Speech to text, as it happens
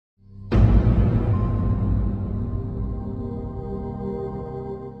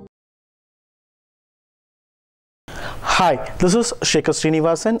Hi, this is Shekhar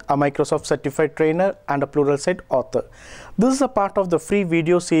Srinivasan, a Microsoft certified trainer and a Pluralsight author. This is a part of the free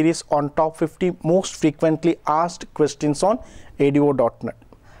video series on top 50 most frequently asked questions on ADO.NET.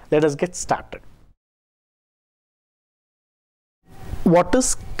 Let us get started. What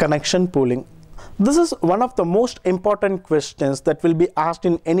is connection pooling? This is one of the most important questions that will be asked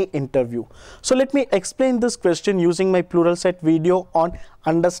in any interview. So let me explain this question using my Pluralsight video on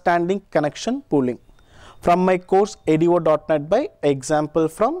understanding connection pooling from my course ADO.NET by example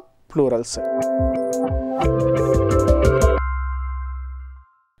from Pluralsight.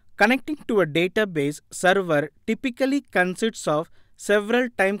 Connecting to a database server typically consists of several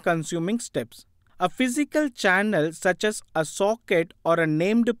time-consuming steps. A physical channel such as a socket or a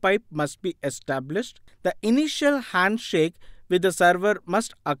named pipe must be established. The initial handshake with the server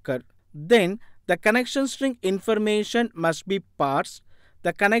must occur. Then the connection string information must be parsed.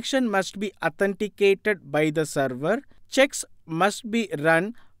 The connection must be authenticated by the server. Checks must be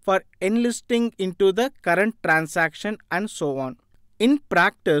run for enlisting into the current transaction and so on. In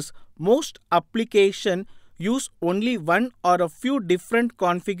practice, most applications use only one or a few different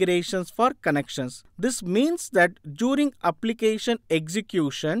configurations for connections. This means that during application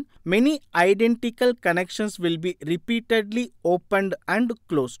execution, many identical connections will be repeatedly opened and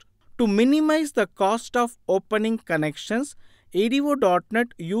closed. To minimize the cost of opening connections, ADO.NET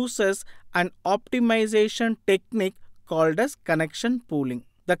uses an optimization technique called as connection pooling.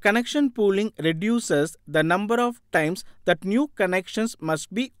 The connection pooling reduces the number of times that new connections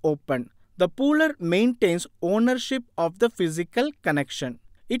must be opened. The pooler maintains ownership of the physical connection.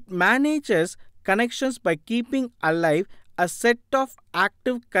 It manages connections by keeping alive a set of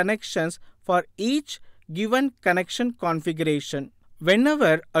active connections for each given connection configuration.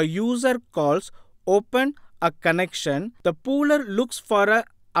 Whenever a user calls open a connection, the pooler looks for an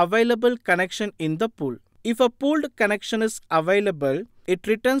available connection in the pool. If a pooled connection is available, it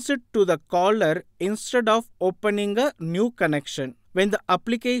returns it to the caller instead of opening a new connection. When the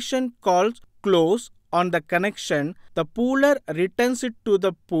application calls close on the connection, the pooler returns it to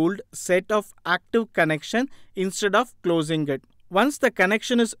the pooled set of active connection instead of closing it. Once the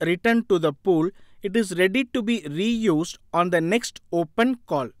connection is returned to the pool, it is ready to be reused on the next open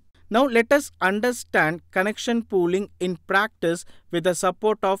call. Now let us understand connection pooling in practice with the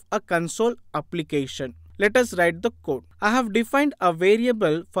support of a console application. Let us write the code. I have defined a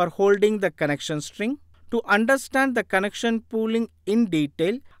variable for holding the connection string. To understand the connection pooling in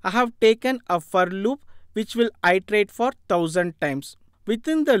detail, I have taken a for loop which will iterate for 1000 times.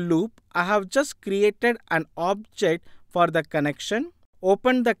 Within the loop, I have just created an object for the connection,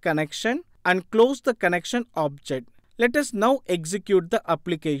 opened the connection and closed the connection object. Let us now execute the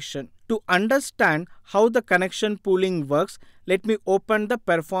application. To understand how the connection pooling works, let me open the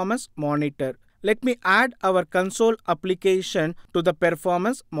performance monitor. Let me add our console application to the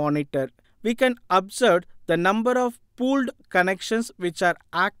performance monitor. We can observe the number of pooled connections which are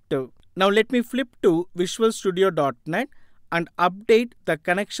active. Now let me flip to Visual Studio.NET and update the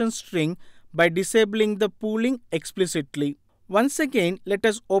connection string by disabling the pooling explicitly. Once again, let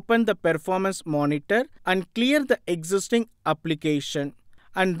us open the performance monitor and clear the existing application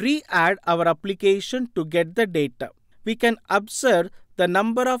and re-add our application to get the data. We can observe the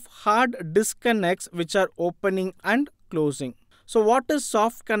number of hard disconnects which are opening and closing. So what is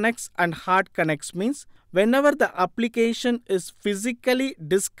soft connects and hard connects means? Whenever the application is physically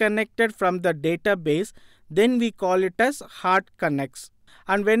disconnected from the database, then we call it as hard connects.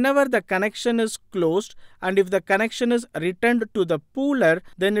 And whenever the connection is closed and if the connection is returned to the pooler,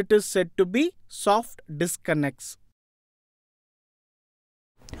 then it is said to be soft disconnects.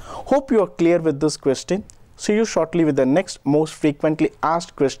 Hope you are clear with this question. See you shortly with the next most frequently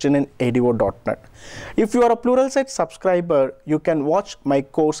asked question in ADO.NET. If you are a Pluralsight subscriber, you can watch my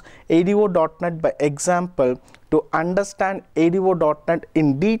course ADO.NET by example to understand ADO.NET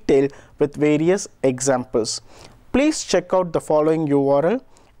in detail with various examples. Please check out the following URL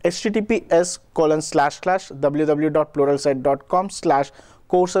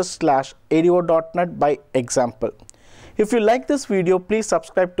https://www.pluralsight.com/courses/ADO.NET by example. If you like this video, please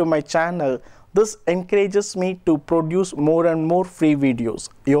subscribe to my channel. This encourages me to produce more and more free videos.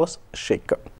 Yours, Shekhar.